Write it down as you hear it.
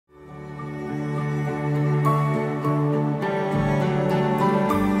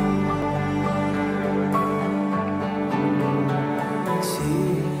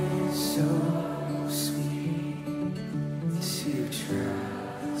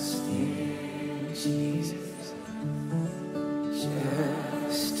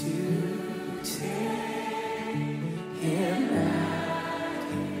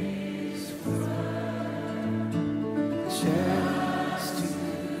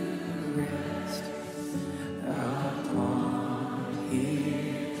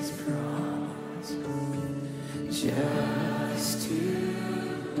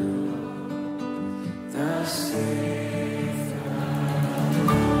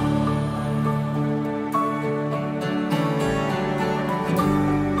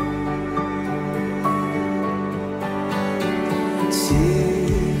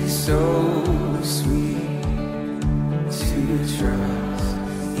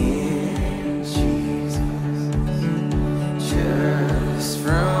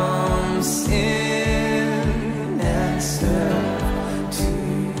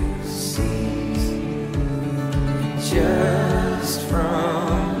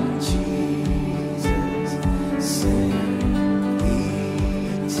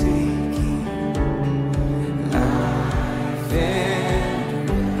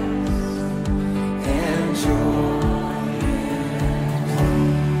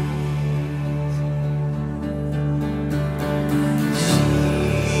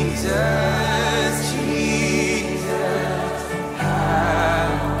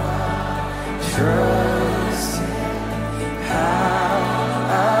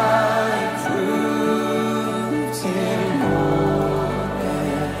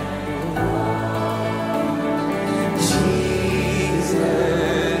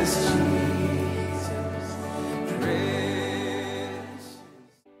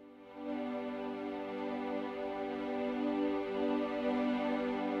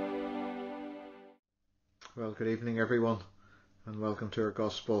Well, good evening, everyone, and welcome to our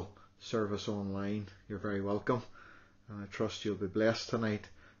gospel service online. You're very welcome, and I trust you'll be blessed tonight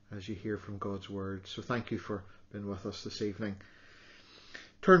as you hear from God's word. So thank you for being with us this evening.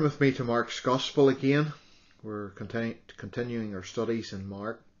 Turn with me to Mark's gospel again. We're continuing our studies in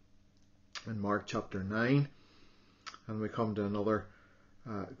Mark chapter 9, and we come to another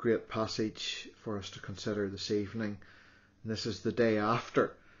great passage for us to consider this evening. And this is the day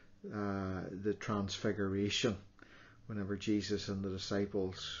after the transfiguration, whenever Jesus and the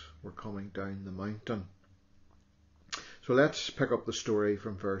disciples were coming down the mountain. So let's pick up the story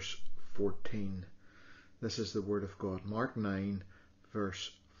from verse 14. This is the word of God. Mark 9 verse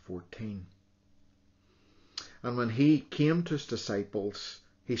 14. And when he came to his disciples,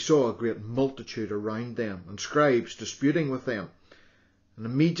 he saw a great multitude around them, and scribes disputing with them. And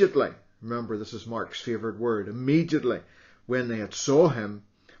immediately, remember this is Mark's favourite word, immediately when they had saw him,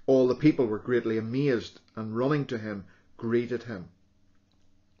 all the people were greatly amazed, and running to him, greeted him.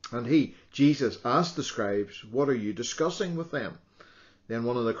 And he, Jesus, asked the scribes, "What are you discussing with them?" Then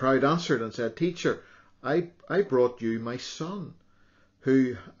one of the crowd answered and said, "Teacher, I brought you my son,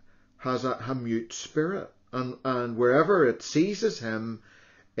 who has a mute spirit, and wherever it seizes him,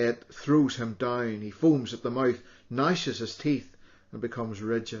 it throws him down. He foams at the mouth, gnashes his teeth, and becomes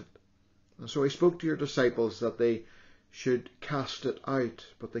rigid. And so he spoke to your disciples that they should cast it out,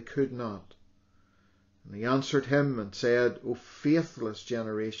 but they could not." And he answered him and said, "O faithless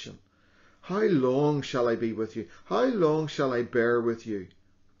generation, how long shall I be with you? How long shall I bear with you?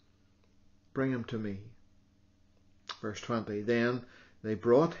 Bring him to me." Verse 20. Then they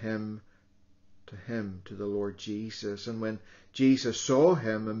brought him to the Lord Jesus. And when Jesus saw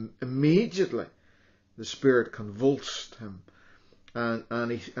him, immediately the spirit convulsed him, and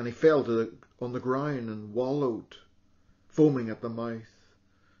he fell on the ground and wallowed, foaming at the mouth.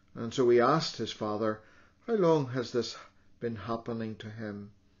 And so he asked his father, "How long has this been happening to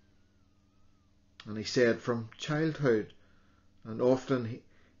him?" And he said, "From childhood, and often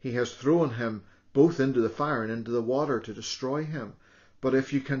he has thrown him both into the fire and into the water to destroy him. But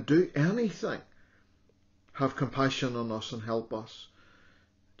if you can do anything, have compassion on us and help us."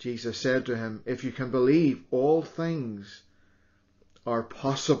 Jesus said to him, "If you can believe, all things are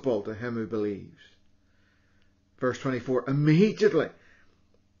possible to him who believes." Verse 24, Immediately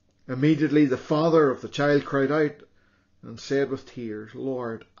the father of the child cried out and said with tears,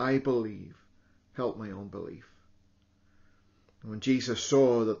 "Lord, I believe, help my unbelief." And when Jesus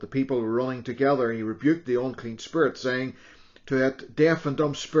saw that the people were running together, he rebuked the unclean spirit, saying to that deaf and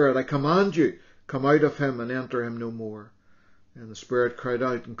dumb spirit, "I command you, come out of him and enter him no more." And the spirit cried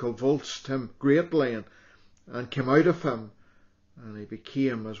out and convulsed him greatly, and came out of him, and he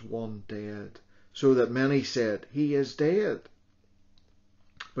became as one dead, so that many said, "He is dead."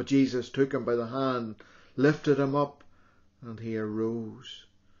 But Jesus took him by the hand, lifted him up, and he arose.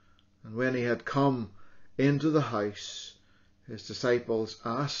 And when he had come into the house, his disciples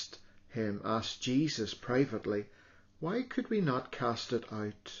asked Jesus privately, "Why could we not cast it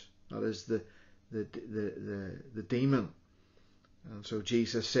out?" That is the demon. And so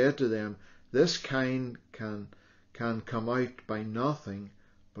Jesus said to them, "This kind can come out by nothing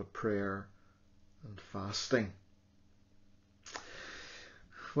but prayer and fasting."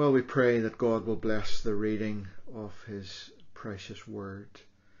 Well, we pray that God will bless the reading of his precious word.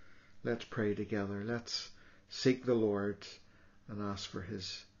 Let's pray together. Let's seek the Lord and ask for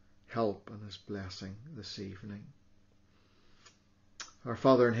his help and his blessing this evening. Our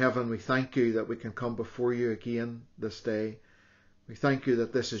Father in heaven, we thank you that we can come before you again this day. We thank you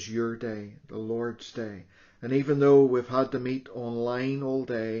that this is your day, the Lord's day. And even though we've had to meet online all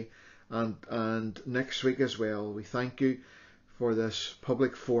day and next week as well, we thank you for this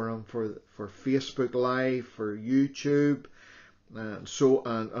public forum, for Facebook Live, for YouTube,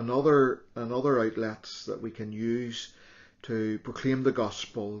 and other outlets that we can use to proclaim the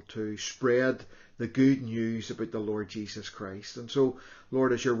gospel, to spread the good news about the Lord Jesus Christ. And so,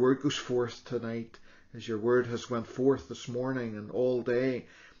 Lord, as your word goes forth tonight, as your word has went forth this morning and all day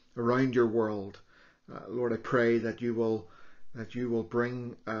around your world, Lord, I pray that you will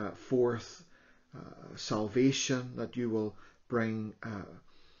bring forth salvation, that you will bring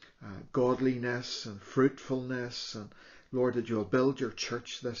godliness and fruitfulness, and Lord, that you will build your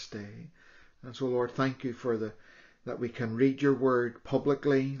church this day. And so, Lord, thank you for that we can read your word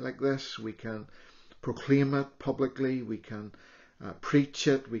publicly like this. We can proclaim it publicly. We can preach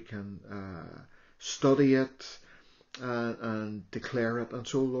it. We can study it and declare it. And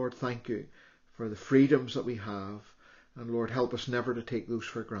so, Lord, thank you for the freedoms that we have. And Lord, help us never to take those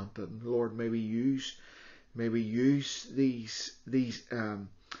for granted. And Lord, may we use these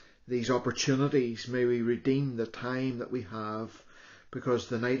these opportunities. May we redeem the time that we have, because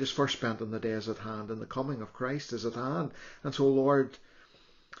the night is first spent and the day is at hand, and the coming of Christ is at hand. And so, Lord,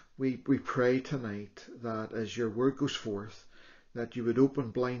 we pray tonight that as your word goes forth, that you would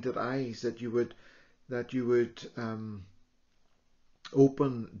open blinded eyes, that you would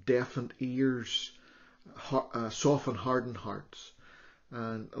open deafened ears, soften hardened hearts.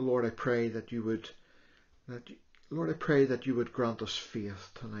 And Lord, I pray that you would grant us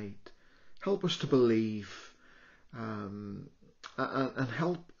faith tonight. Help us to believe, and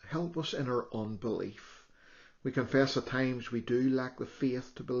help us in our unbelief. We confess at times we do lack the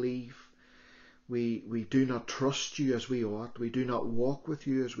faith to believe. We do not trust you as we ought. We do not walk with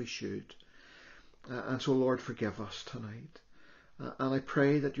you as we should. And so, Lord, forgive us tonight. And I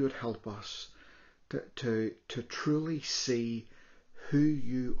pray that you would help us to truly see who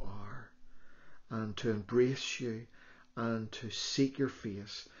you are, and to embrace you, and to seek your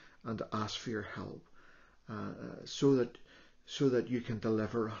face, and to ask for your help, so that you can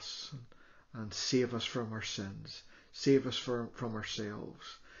deliver us and save us from our sins, save us from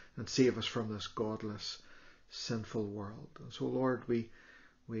ourselves, and save us from this godless, sinful world. And so, Lord, we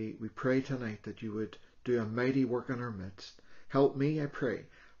pray tonight that you would do a mighty work in our midst. Help me, I pray,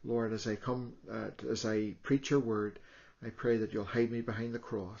 Lord, as I preach your word. I pray that you'll hide me behind the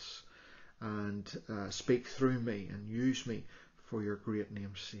cross and speak through me and use me for your great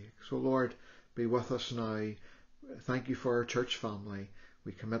name's sake. So, Lord, be with us now. Thank you for our church family.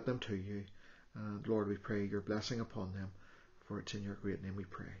 We commit them to you. And Lord, we pray your blessing upon them, for it's in your great name we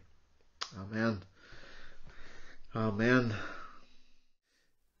pray. Amen. Amen.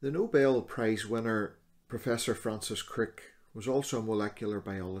 The Nobel Prize winner, Professor Francis Crick, was also a molecular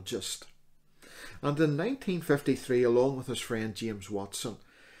biologist. And in 1953, along with his friend James Watson,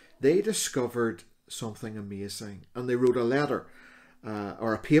 they discovered something amazing. And they wrote a letter,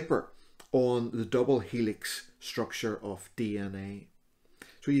 or a paper, on the double helix structure of DNA.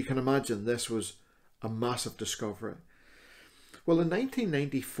 So you can imagine this was a massive discovery. Well, in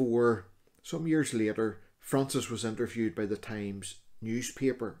 1994, some years later, Francis was interviewed by the Times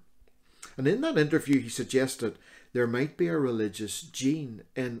newspaper. And in that interview, he suggested there might be a religious gene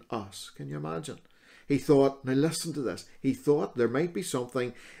in us. Can you imagine? He thought, now listen to this, he thought there might be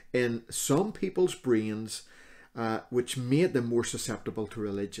something in some people's brains which made them more susceptible to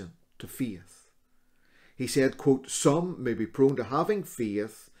religion, to faith. He said, quote, some may be prone to having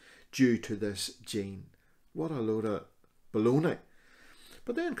faith due to this gene. What a load of baloney.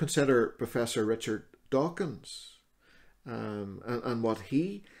 But then consider Professor Richard Dawkins and what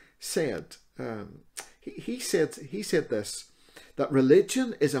he said. He said this, that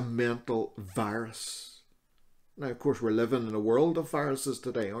religion is a mental virus. Now, of course, we're living in a world of viruses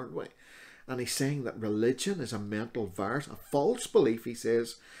today, aren't we? And he's saying that religion is a mental virus, a false belief, he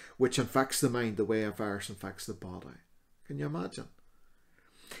says, which infects the mind the way a virus infects the body. Can you imagine?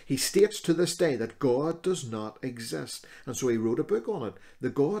 He states to this day that God does not exist. And so he wrote a book on it, The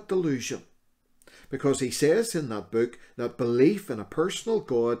God Delusion. Because he says in that book that belief in a personal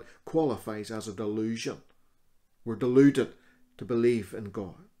God qualifies as a delusion. We're deluded to believe in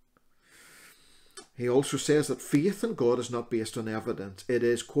God. He also says that faith in God is not based on evidence. It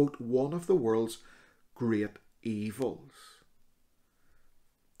is, quote, one of the world's great evils.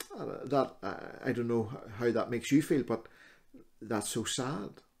 I don't know how that makes you feel, but that's so sad.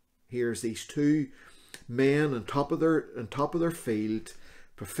 Here's these two men on top of their field,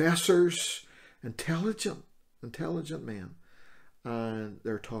 professors, intelligent men, and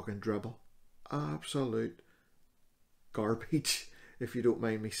they're talking dribble, absolute garbage, if you don't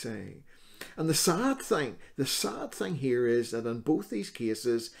mind me saying. And the sad thing here is that in both these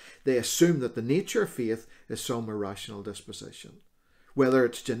cases, they assume that the nature of faith is some irrational disposition. Whether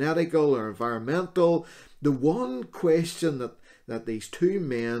it's genetical or environmental, the one question that these two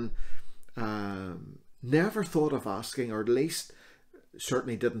men never thought of asking, or at least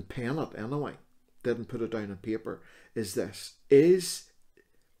certainly didn't pen it anyway, didn't put it down on paper, is this: is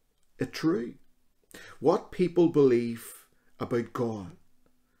it true? What people believe about God,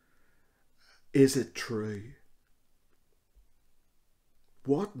 is it true?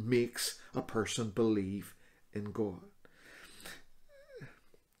 What makes a person believe in God?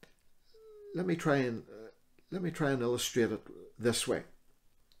 Let me try and illustrate it this way.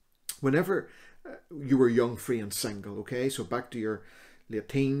 Whenever you were young, free and single, okay, so back to your late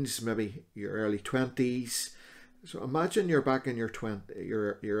teens, maybe your early 20s. So imagine you're back in your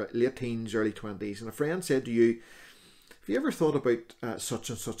late teens, early 20s, and a friend said to you, have you ever thought about such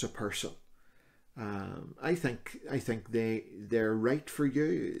and such a person? I think they're right for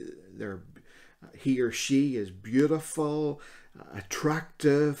you. He or she is beautiful,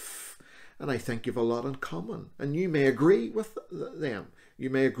 attractive, and I think you have a lot in common. And you may agree with them. You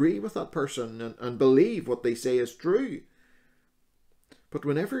may agree with that person and believe what they say is true. But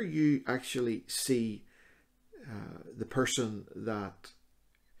whenever you actually see the person that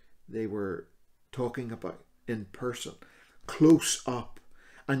they were talking about in person, close up,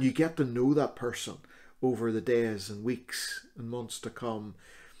 and you get to know that person over the days and weeks and months to come,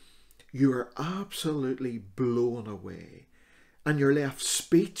 you are absolutely blown away and you're left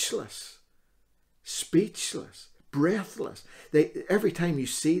speechless, breathless. Every time you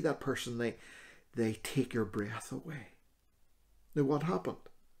see that person, they take your breath away. Now, what happened?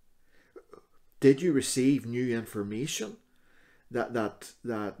 Did you receive new information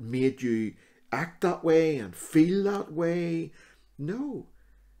that made you act that way and feel that way? No.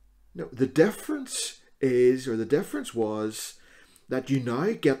 The difference was that you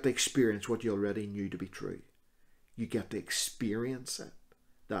now get to experience what you already knew to be true. You get to experience it.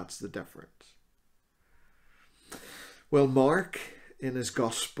 That's the difference. Well, Mark, in his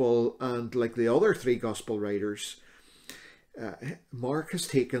gospel, and like the other three gospel writers, Mark has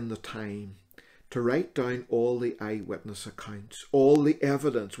taken the time to write down all the eyewitness accounts, all the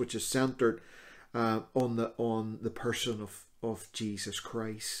evidence which is centered on the person of Jesus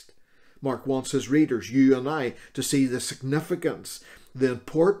Christ. Mark wants his readers, you and I, to see the significance, the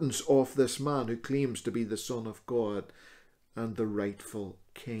importance of this man who claims to be the Son of God and the rightful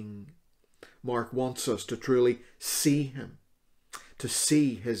King. Mark wants us to truly see him, to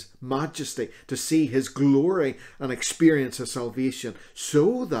see his majesty, to see his glory and experience his salvation,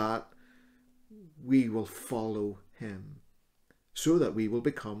 so that we will follow him, so that we will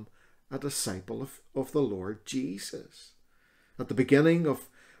become a disciple of the Lord Jesus. At the beginning of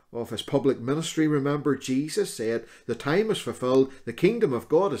his public ministry, remember, Jesus said, the time is fulfilled, the kingdom of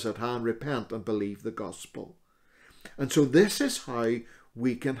God is at hand, repent and believe the gospel. And so this is how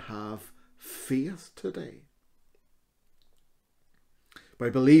we can have faith today. By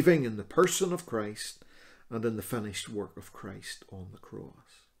believing in the person of Christ and in the finished work of Christ on the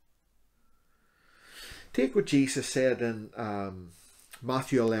cross. Take what Jesus said in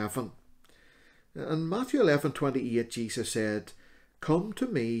Matthew 11. In Matthew 11:28, Jesus said, come to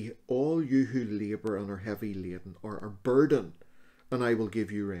me, all you who labour and are heavy laden or are burdened, and I will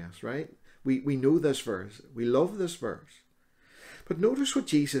give you rest, right? We know this verse. We love this verse. But notice what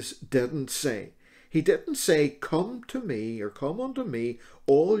Jesus didn't say. He didn't say, come to me or come unto me,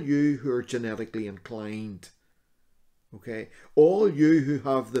 all you who are genetically inclined. Okay? All you who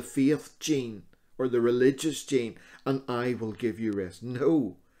have the faith gene or the religious gene, and I will give you rest.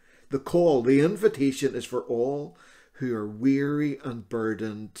 No. The call, the invitation is for all who are weary and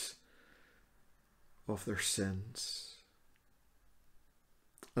burdened of their sins.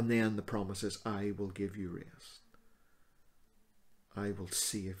 And then the promise is, I will give you rest. I will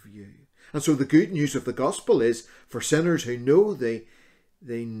save you. And so the good news of the gospel is for sinners who know they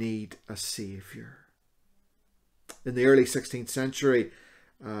need a saviour. In the early 16th century,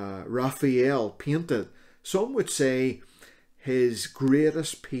 Raphael painted, some would say, his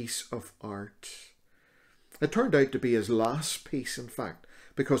greatest piece of art. It turned out to be his last piece, in fact,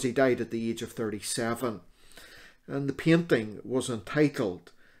 because he died at the age of 37. And the painting was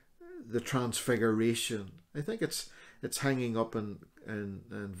entitled The Transfiguration. I think it's hanging up in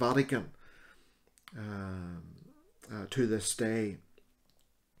Vatican to this day.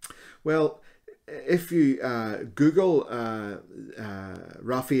 Well, if you Google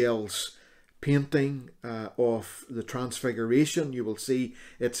Raphael's painting of the Transfiguration, you will see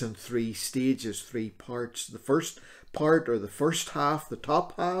it's in 3 stages, 3 parts. The first part, or the first half, the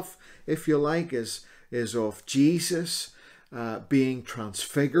top half, if you like, is of Jesus being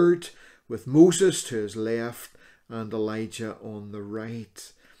transfigured with Moses to his left and Elijah on the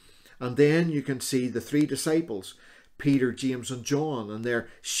right. And then you can see the 3 disciples, Peter, James and John, and they're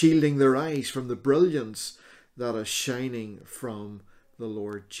shielding their eyes from the brilliance that is shining from the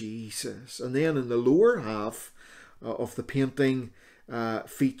Lord Jesus. And then in the lower half of the painting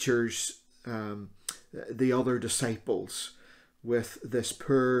features the other disciples with this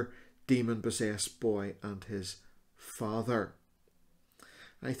poor demon-possessed boy and his father.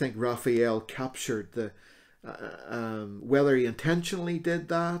 I think Raphael captured the whether he intentionally did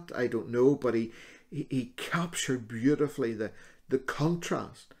that, I don't know, but he captured beautifully the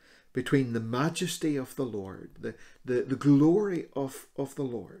contrast between the majesty of the Lord, the glory of the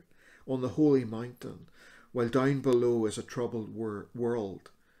Lord on the holy mountain, while down below is a troubled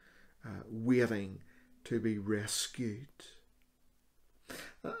world waiting to be rescued.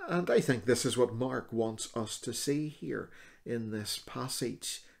 And I think this is what Mark wants us to see here in this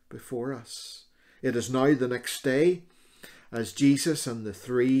passage before us. It is now the next day as Jesus and the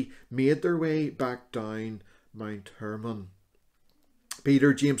three made their way back down Mount Hermon.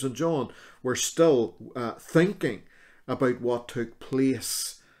 Peter, James and John were still thinking about what took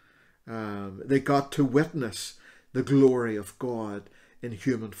place. They got to witness the glory of God in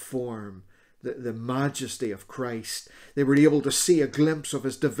human form, the majesty of Christ. They were able to see a glimpse of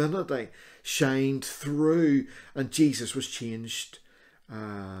his divinity shined through, and Jesus was changed,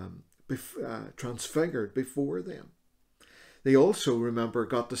 transfigured before them. They also, remember,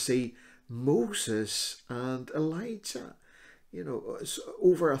 got to see Moses and Elijah,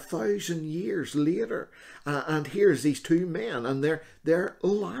 over 1,000 years later. And here's these two men, and they're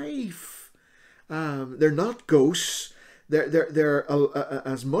alive. They're not ghosts. They're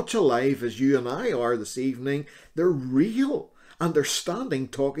as much alive as you and I are this evening. They're real, and they're standing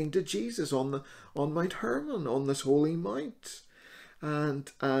talking to Jesus on Mount Hermon, on this holy mount,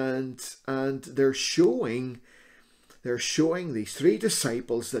 and they're showing these three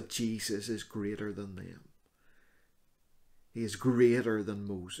disciples that Jesus is greater than them. He is greater than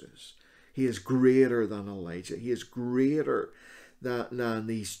Moses. He is greater than Elijah. He is greater than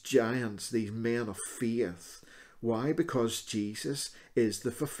these giants, these men of faith. Why? Because Jesus is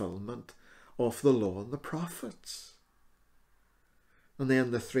the fulfillment of the law and the prophets. And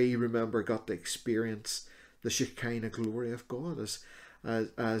then the three, remember, got to experience the Shekinah glory of God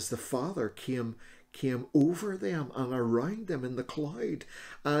as the Father came over them and around them in the cloud.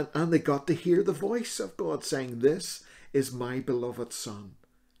 And they got to hear the voice of God saying, "This is my beloved Son.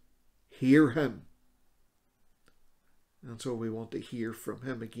 Hear him." And so we want to hear from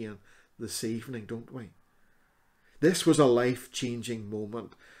him again this evening, don't we? This was a life-changing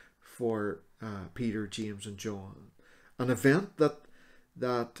moment for Peter, James and John. An event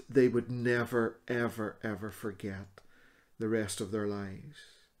that they would never, ever, ever forget the rest of their lives.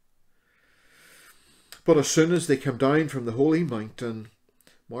 But as soon as they came down from the holy mountain,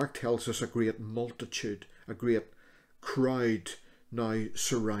 Mark tells us a great multitude, a great crowd now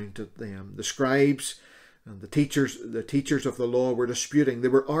surrounded them. The scribes and the teachers of the law were disputing. They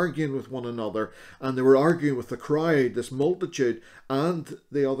were arguing with one another, and they were arguing with the crowd, this multitude, and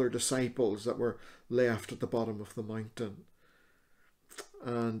the other disciples that were left at the bottom of the mountain.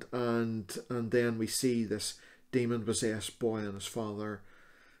 And then we see this demon-possessed boy and his father,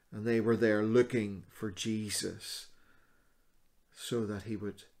 and they were there looking for Jesus so that he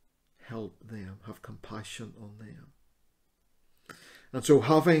would help them, have compassion on them. And so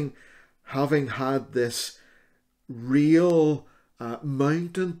having had this real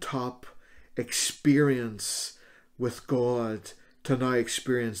mountaintop experience with God, to now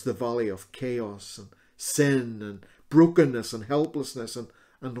experience the valley of chaos and sin and brokenness and helplessness and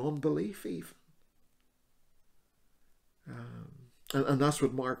unbelief even. And that's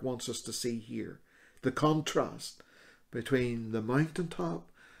what Mark wants us to see here. The contrast between the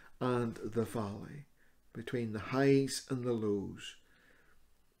mountaintop and the valley, between the highs and the lows,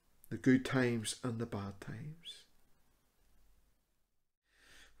 the good times and the bad times.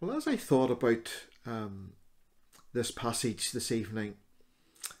 Well, as I thought about this passage this evening,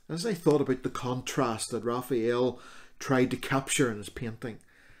 as I thought about the contrast that Raphael tried to capture in his painting,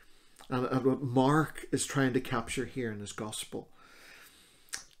 and what Mark is trying to capture here in his gospel,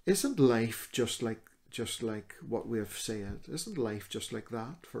 isn't life just like what we have said? Isn't life just like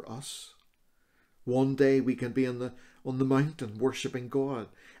that for us? One day we can be on the mountain worshipping God,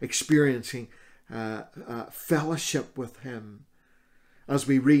 experiencing fellowship with him. As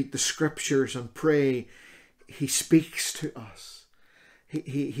we read the scriptures and pray, he speaks to us.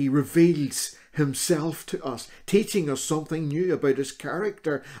 He reveals himself to us, teaching us something new about his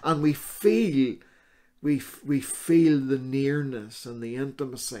character, and we feel the nearness and the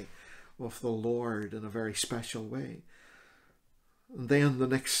intimacy of the Lord in a very special way. And then the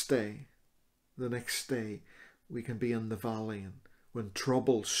next day we can be in the valley, and when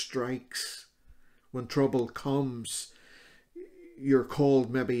trouble strikes, when trouble comes, you're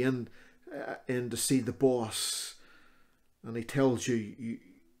called maybe in to see the boss, and he tells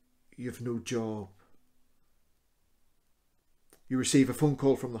you've no job. You receive a phone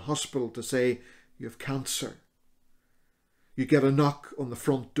call from the hospital to say you have cancer. You get a knock on the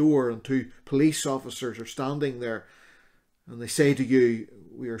front door, and two police officers are standing there, and they say to you,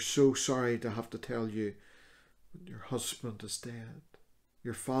 "We are so sorry to have to tell you, but your husband is dead.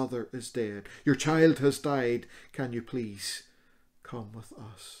 Your father is dead. Your child has died. Can you please come with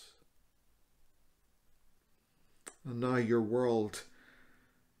us?" And now your world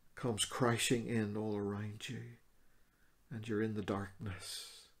comes crashing in all around you, and you're in the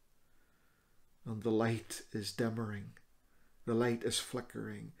darkness, and the light is dimmering, the light is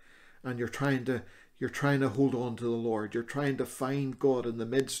flickering, and you're trying to hold on to the Lord. You're trying to find God in the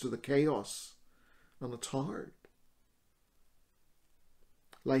midst of the chaos, and it's hard.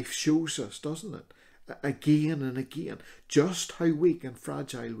 Life shows us, doesn't it, again and again, just how weak and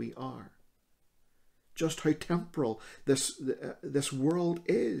fragile we are. Just how temporal this world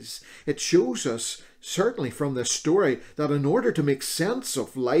is. It shows us, certainly from this story, that in order to make sense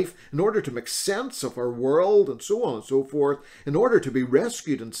of life, in order to make sense of our world and so on and so forth, in order to be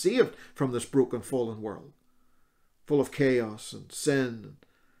rescued and saved from this broken, fallen world, full of chaos and sin,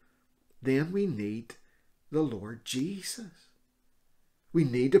 then we need the Lord Jesus. We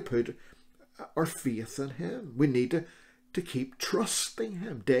need to put our faith in Him. We need to keep trusting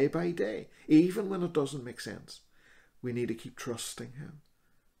Him day by day, even when it doesn't make sense. We need to keep trusting Him.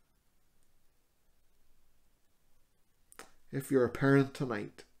 If you're a parent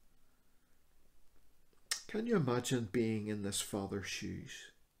tonight, can you imagine being in this father's shoes?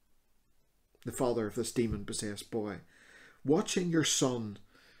 The father of this demon-possessed boy, watching your son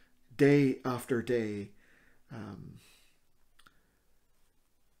day after day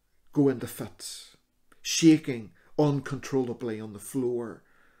go into fits, shaking uncontrollably on the floor,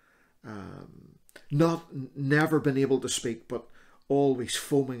 never been able to speak, but always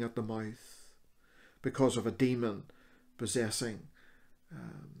foaming at the mouth because of a demon possessing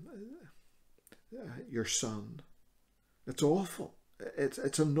your son. It's awful.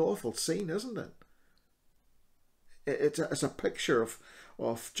 It's an awful scene, isn't it? It's a picture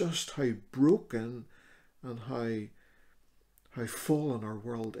of just how broken and how fallen our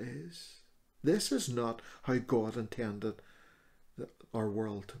world is. This is not how God intended our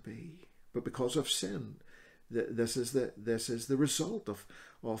world to be, but because of sin, this is the result of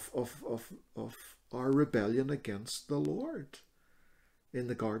our rebellion against the Lord in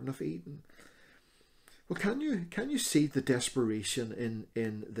the Garden of Eden. Well, can you see the desperation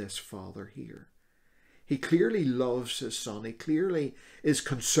in this father here? He clearly loves his son. He clearly is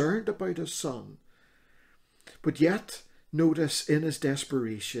concerned about his son, but yet notice in his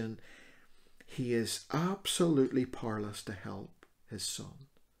desperation, he is absolutely powerless to help his son.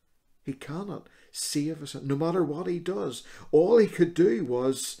 He cannot save his son, no matter what he does. All he could do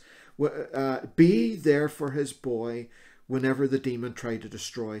was be there for his boy whenever the demon tried to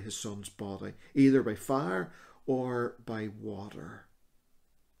destroy his son's body, either by fire or by water.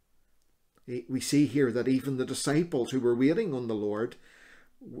 We see here that even the disciples who were waiting on the Lord,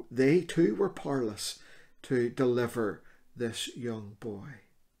 they too were powerless to deliver this young boy.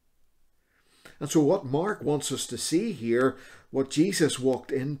 And so what Mark wants us to see here, what Jesus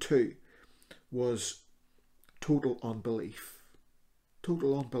walked into, was total unbelief.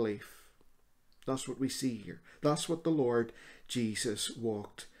 Total unbelief. That's what we see here. That's what the Lord Jesus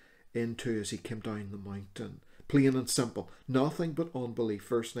walked into as he came down the mountain. Plain and simple. Nothing but unbelief.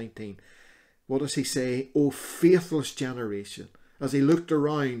 Verse 19. What does he say? "O faithless generation." As he looked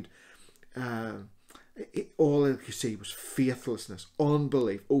around, all he could see was faithlessness,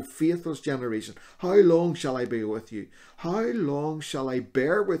 unbelief. "O faithless generation, how long shall I be with you? How long shall I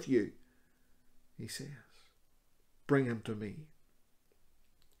bear with you?" He says, "Bring him to me."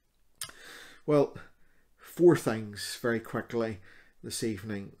 Well, 4 things very quickly this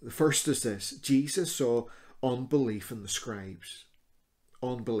evening. The first is this: Jesus saw unbelief in the scribes.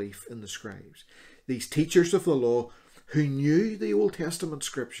 Unbelief in the scribes. These teachers of the law who knew the Old Testament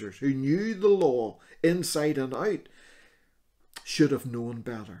scriptures, who knew the law inside and out, should have known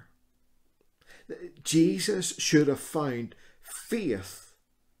better. Jesus should have found faith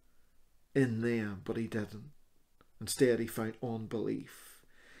in them, but he didn't. Instead, he found unbelief.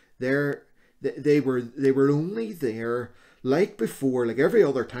 They were only there, like before, like every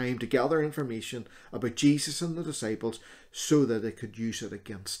other time, to gather information about Jesus and the disciples so that they could use it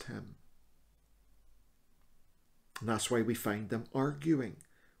against him. And that's why we find them arguing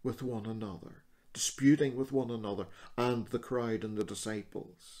with one another, disputing with one another and the crowd and the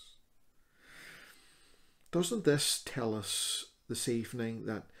disciples. Doesn't this tell us this evening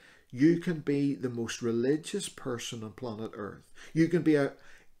that you can be the most religious person on planet Earth? You can be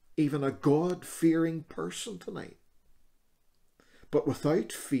even a God-fearing person tonight. But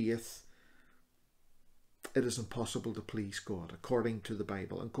without faith, it is impossible to please God, according to the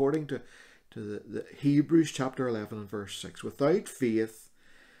Bible, according to the Hebrews chapter 11 and verse 6. Without faith,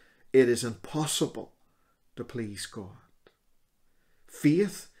 it is impossible to please God.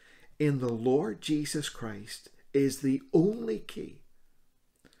 Faith in the Lord Jesus Christ is the only key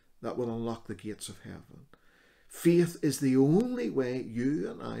that will unlock the gates of heaven. Faith is the only way you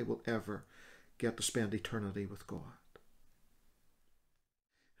and I will ever get to spend eternity with God.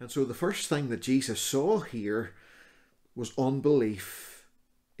 And so the first thing that Jesus saw here was unbelief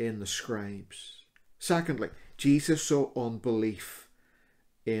in the scribes. Secondly, Jesus saw unbelief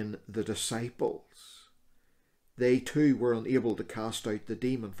in the disciples. They too were unable to cast out the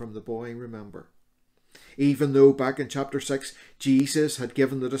demon from the boy, remember. Even though back in chapter 6, Jesus had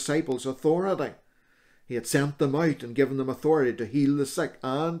given the disciples authority. He had sent them out and given them authority to heal the sick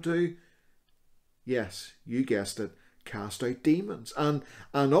and to, yes, you guessed it, cast out demons. And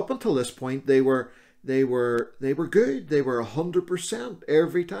up until this point, they were good. They were 100%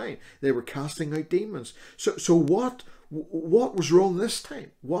 every time. They were casting out demons. So what was wrong this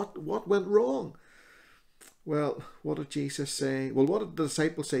time? What went wrong? Well, what did Jesus say? Well, what did the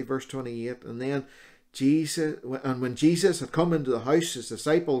disciples say? Verse 28. And then when Jesus had come into the house, his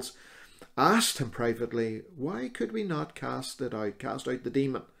disciples asked him privately, why could we not cast out the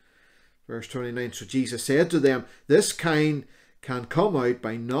demon? Verse 29. So Jesus said to them, this kind can come out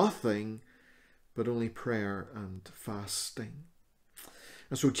by nothing but only prayer and fasting.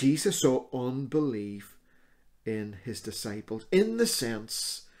 And so Jesus saw unbelief in his disciples in the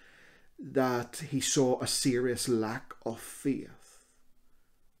sense that he saw a serious lack of faith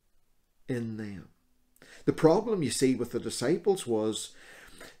in them. The problem, you see, with the disciples was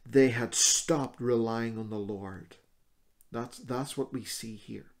they had stopped relying on the Lord. That's what we see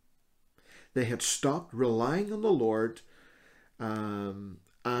here. They had stopped relying on the Lord, and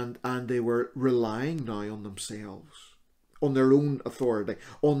they were relying now on themselves, on their own authority,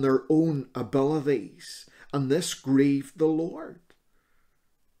 on their own abilities. And this grieved the Lord.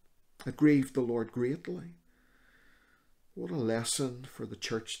 It grieved the Lord greatly. What a lesson for the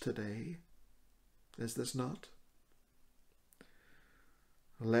church today, is this not?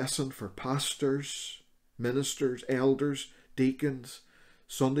 A lesson for pastors, ministers, elders, deacons,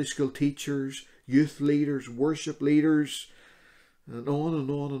 Sunday school teachers, youth leaders, worship leaders, and on and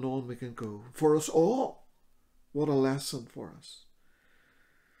on and on we can go. For us all, what a lesson for us.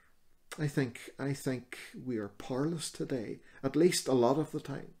 I think we are powerless today, at least a lot of the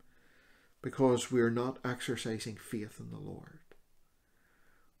time, because we are not exercising faith in the Lord.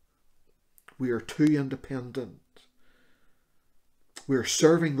 We are too independent. We are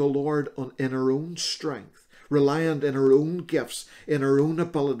serving the Lord in our own strength, reliant in our own gifts, in our own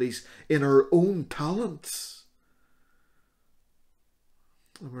abilities, in our own talents.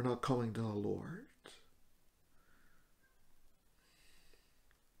 And we're not coming to the Lord.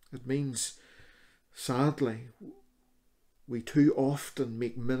 It means, sadly, we too often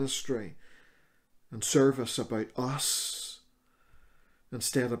make ministry and service about us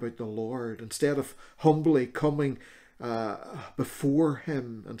instead about the Lord. Instead of humbly coming before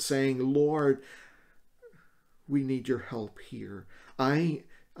him and saying, Lord, we need your help here. I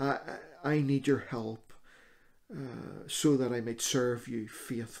need your help so that I might serve you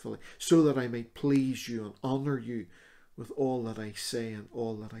faithfully, so that I might please you and honour you with all that I say and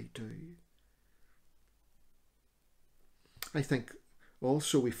all that I do. I think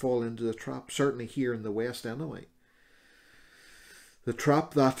also we fall into the trap, certainly here in the West anyway, the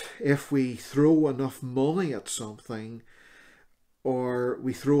trap that if we throw enough money at something, or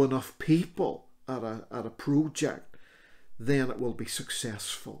we throw enough people at a project, then it will be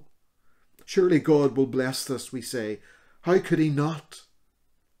successful. Surely God will bless this, we say. How could he not?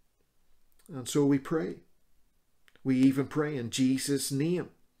 And so we pray. We even pray in Jesus' name.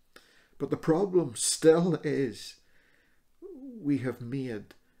 But the problem still is we have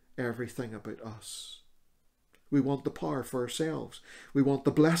made everything about us. We want the power for ourselves. We want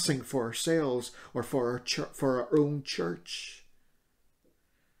the blessing for ourselves or for our own church.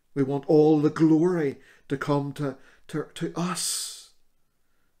 We want all the glory to come to us.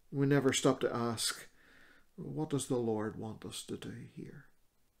 We never stop to ask, what does the Lord want us to do here?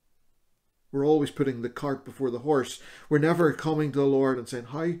 We're always putting the cart before the horse. We're never coming to the Lord and saying,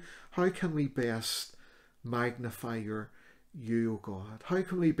 how can we best magnify you, O God? How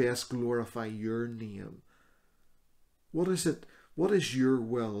can we best glorify your name? What is it? What is your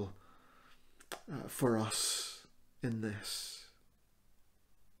will for us in this?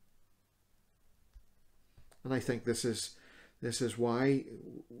 And I think this is why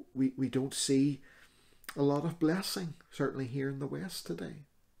we don't see a lot of blessing, certainly here in the West today.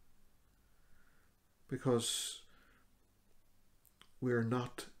 Because we're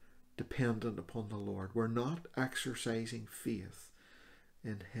not dependent upon the Lord. We're not exercising faith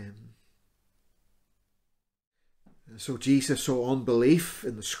in him. So Jesus saw unbelief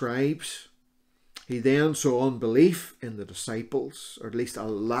in the scribes. He then saw unbelief in the disciples, or at least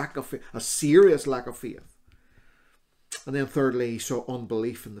a serious lack of faith. And then thirdly, he saw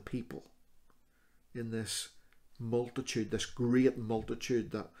unbelief in the people, in this multitude, this great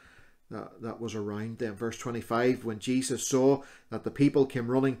multitude that was around them. Verse 25, when Jesus saw that the people came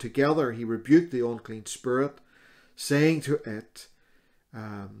running together, he rebuked the unclean spirit, saying to it,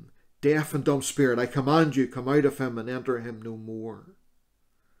 deaf and dumb spirit, I command you, come out of him and enter him no more.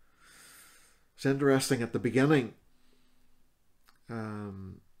 It's interesting, at the beginning,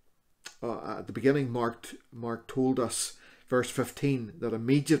 Mark told us, verse 15, that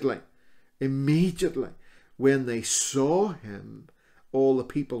immediately, when they saw him, all the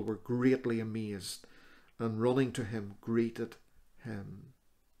people were greatly amazed, and running to him greeted him.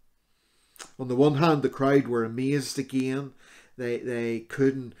 On the one hand, the crowd were amazed again. They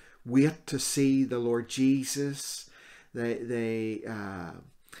couldn't wait to see the Lord Jesus. They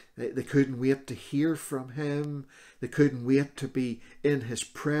couldn't wait to hear from him. They couldn't wait to be in his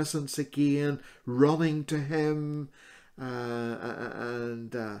presence again, running to him,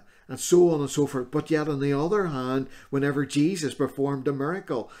 and so on and so forth. But yet on the other hand, whenever Jesus performed a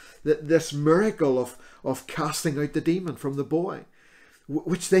miracle, this miracle of casting out the demon from the boy,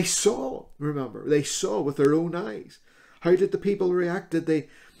 which they saw, remember, they saw with their own eyes. How did the people react? Were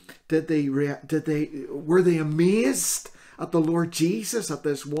they amazed at the Lord Jesus, at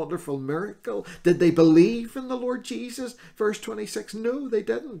this wonderful miracle? Did they believe in the Lord Jesus? Verse 26, no, they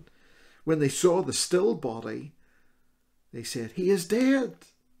didn't. When they saw the still body, they said, he is dead.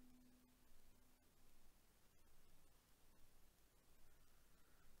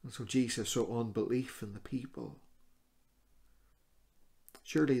 And so Jesus saw unbelief in the people.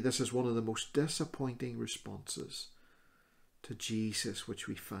 Surely this is one of the most disappointing responses to Jesus which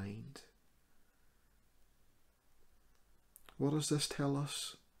we find. What does this tell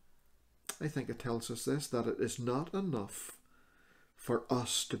us? I think it tells us this, that it is not enough for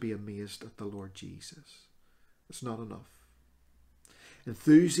us to be amazed at the Lord Jesus. It's not enough.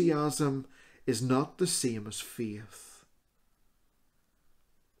 Enthusiasm is not the same as faith.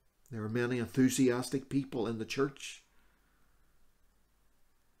 There are many enthusiastic people in the church,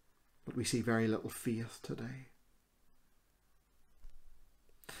 but we see very little faith today.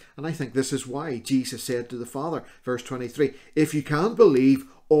 And I think this is why Jesus said to the Father, verse 23, if you can believe,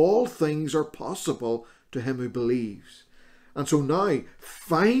 all things are possible to him who believes. And so now,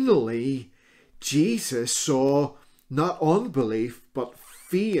 finally, Jesus saw not unbelief, but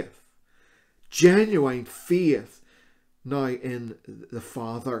faith, genuine faith, now in the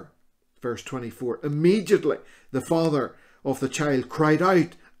Father. Verse 24, immediately the father of the child cried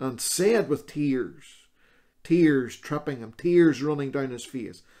out and said with tears tripping him, tears running down his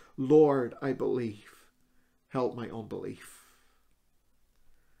face, Lord, I believe, help my unbelief.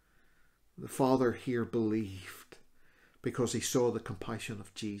 The father here believed because he saw the compassion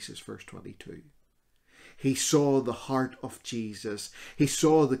of Jesus, verse 22. He saw the heart of Jesus. He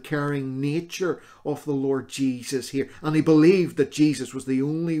saw the caring nature of the Lord Jesus here. And he believed that Jesus was the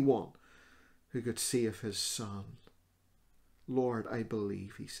only one who could save his son. Lord, I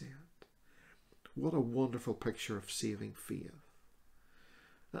believe, he said. What a wonderful picture of saving faith.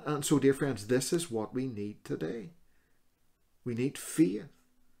 And so, dear friends, this is what we need today. We need faith.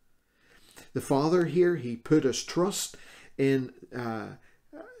 The Father here, he put his trust in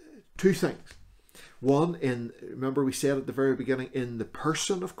two things. One, remember we said at the very beginning, in the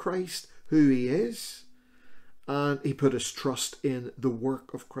person of Christ, who he is. And he put his trust in the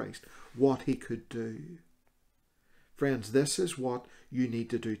work of Christ, what he could do. Friends, this is what you need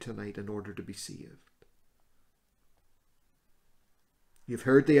to do tonight in order to be saved. You've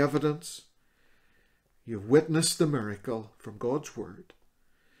heard the evidence. You've witnessed the miracle from God's word.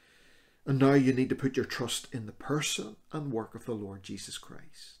 And now you need to put your trust in the person and work of the Lord Jesus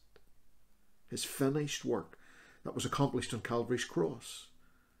Christ. His finished work that was accomplished on Calvary's cross.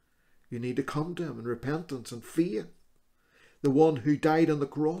 You need to come to him in repentance and faith. The one who died on the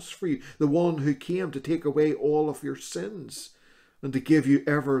cross for you. The one who came to take away all of your sins and to give you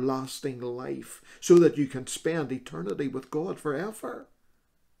everlasting life so that you can spend eternity with God forever.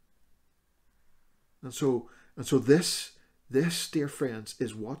 And so this, dear friends,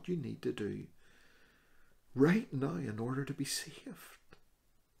 is what you need to do right now in order to be saved.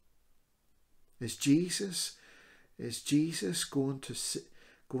 Is Jesus going to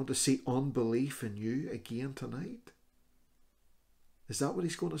see unbelief in you again tonight? Is that what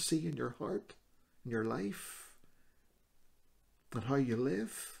he's going to see in your heart, in your life, and how you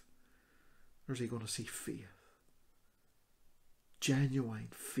live? Or is he going to see faith? Genuine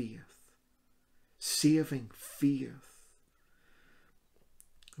faith. Saving faith.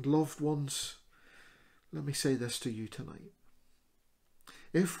 And loved ones, let me say this to you tonight.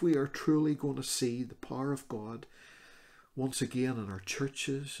 If we are truly going to see the power of God once again in our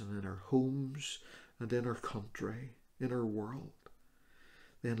churches and in our homes and in our country, in our world,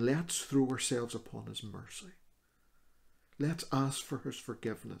 then let's throw ourselves upon his mercy. Let's ask for his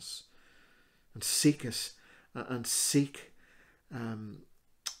forgiveness and seek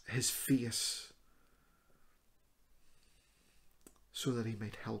his face, so that he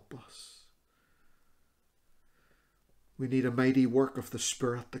might help us. We need a mighty work of the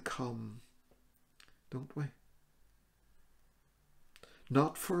Spirit to come, don't we?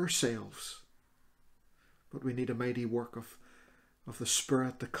 Not for ourselves, but we need a mighty work of the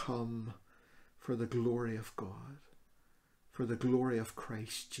Spirit to come for the glory of God, for the glory of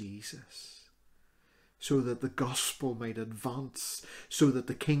Christ Jesus, so that the gospel might advance, so that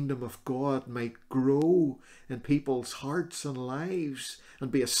the kingdom of God might grow in people's hearts and lives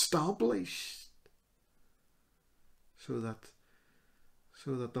and be established, so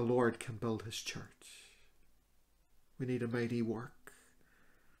that the Lord can build his church. We need a mighty work,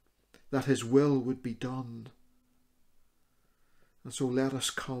 that his will would be done. And so let us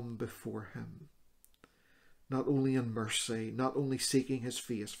come before him, not only in mercy, not only seeking his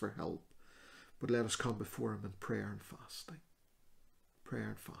face for help, but let us come before him in prayer and fasting. Prayer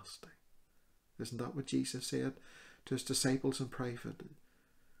and fasting. Isn't that what Jesus said to his disciples in private?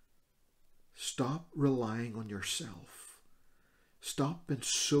 Stop relying on yourself. Stop being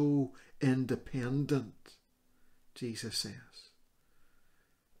so independent, Jesus says,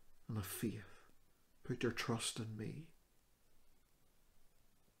 and have faith. Put your trust in me.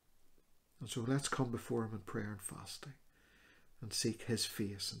 And so let's come before him in prayer and fasting, and seek his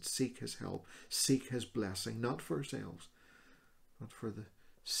face, and seek his help, seek his blessing, not for ourselves, but for the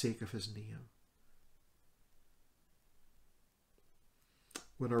sake of his name.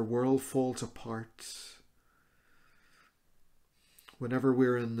 When our world falls apart, whenever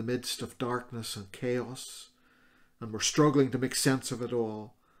we're in the midst of darkness and chaos, and we're struggling to make sense of it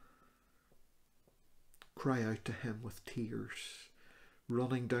all, cry out to him with tears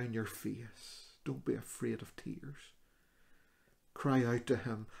running down your face. Don't be afraid of tears. Cry out to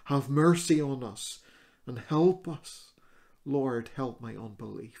him, have mercy on us and help us. Lord, help my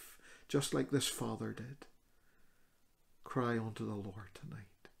unbelief, just like this father did. Cry unto the Lord tonight.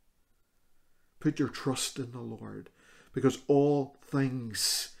 Put your trust in the Lord, because all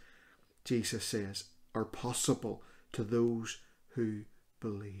things, Jesus says, are possible to those who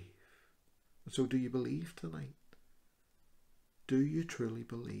believe. And so do you believe tonight? Do you truly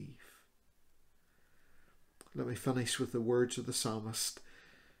believe? Let me finish with the words of the psalmist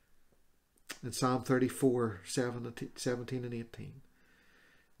in Psalm 34, 17 and 18.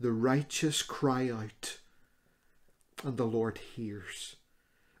 The righteous cry out, and the Lord hears,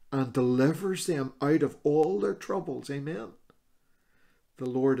 and delivers them out of all their troubles. Amen. The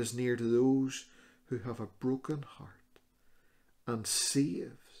Lord is near to those who have a broken heart, and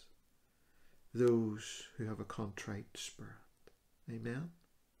saves those who have a contrite spirit. Amen.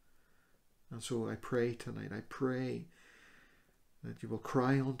 And so I pray tonight, I pray that you will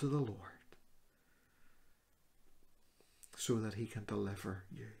cry unto the Lord, so that he can deliver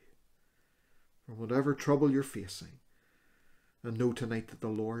you from whatever trouble you're facing. And know tonight that the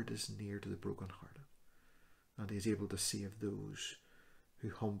Lord is near to the brokenhearted, and he is able to save those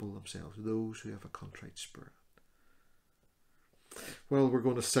who humble themselves, those who have a contrite spirit. Well, we're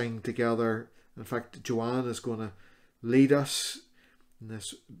going to sing together. In fact, Joanne is going to lead us in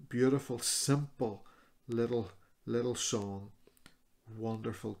this beautiful, simple little song,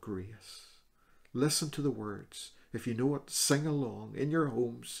 Wonderful Grace. Listen to the words. If you know it, sing along in your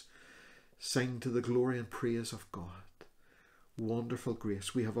homes. Sing to the glory and praise of God. Wonderful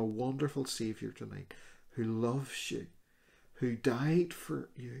grace. We have a wonderful Saviour tonight who loves you, who died for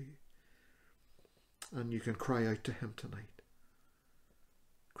you. And you can cry out to him tonight.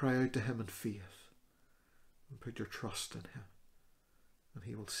 Cry out to him in faith and put your trust in him, and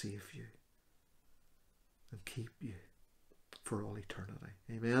he will save you and keep you for all eternity.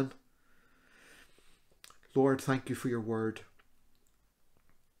 Amen. Lord, thank you for your word.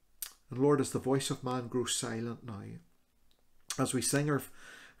 And Lord, as the voice of man grows silent now, as we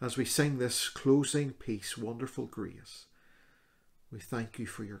sing this closing piece, Wonderful Grace, we thank you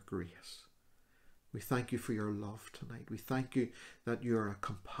for your grace. We thank you for your love tonight. We thank you that you are a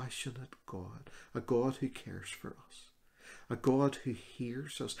compassionate God, a God who cares for us, a God who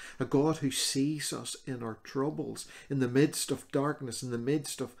hears us, a God who sees us in our troubles, in the midst of darkness, in the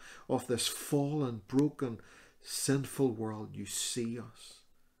midst of this fallen, broken, sinful world. You see us.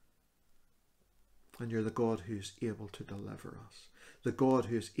 And you're the God who is able to deliver us, the God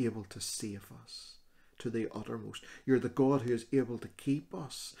who is able to save us to the uttermost. You're the God who is able to keep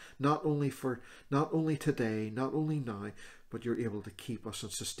us, not only today, not only now, but you're able to keep us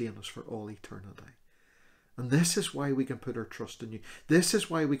and sustain us for all eternity. And this is why we can put our trust in you. This is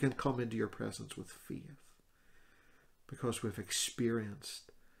why we can come into your presence with faith. Because we've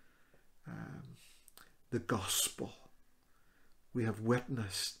experienced the gospel. We have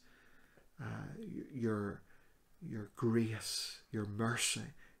witnessed your grace, your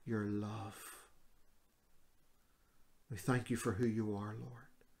mercy, your love. We thank you for who you are, Lord.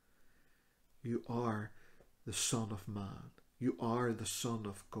 You are the Son of Man. You are the Son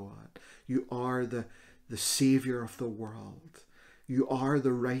of God. You are the Saviour of the world. You are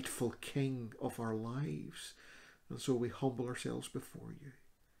the rightful King of our lives. And so we humble ourselves before you.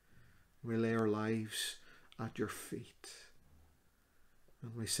 We lay our lives at your feet.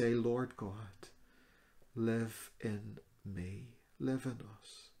 And we say, Lord God, live in me. Live in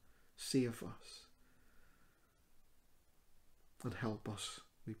us. Save us. And help us,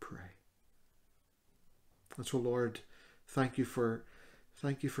 we pray. And so, Lord, thank you for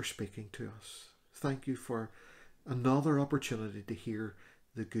speaking to us. Thank you for another opportunity to hear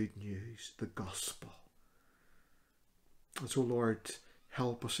the good news, the gospel. And so, Lord,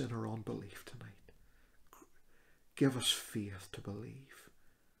 help us in our unbelief tonight. Give us faith to believe,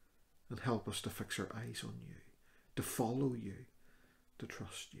 and help us to fix our eyes on you, to follow you, to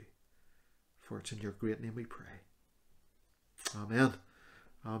trust you. For it's in your great name we pray. Amen.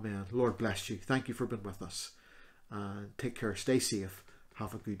 Amen. Lord bless you. Thank you for being with us. And take care. Stay safe.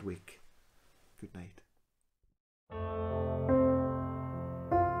 Have a good week. Good night.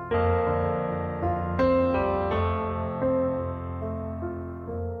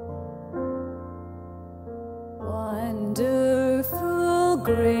 Wonderful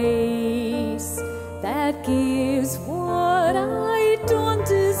grace that gives what I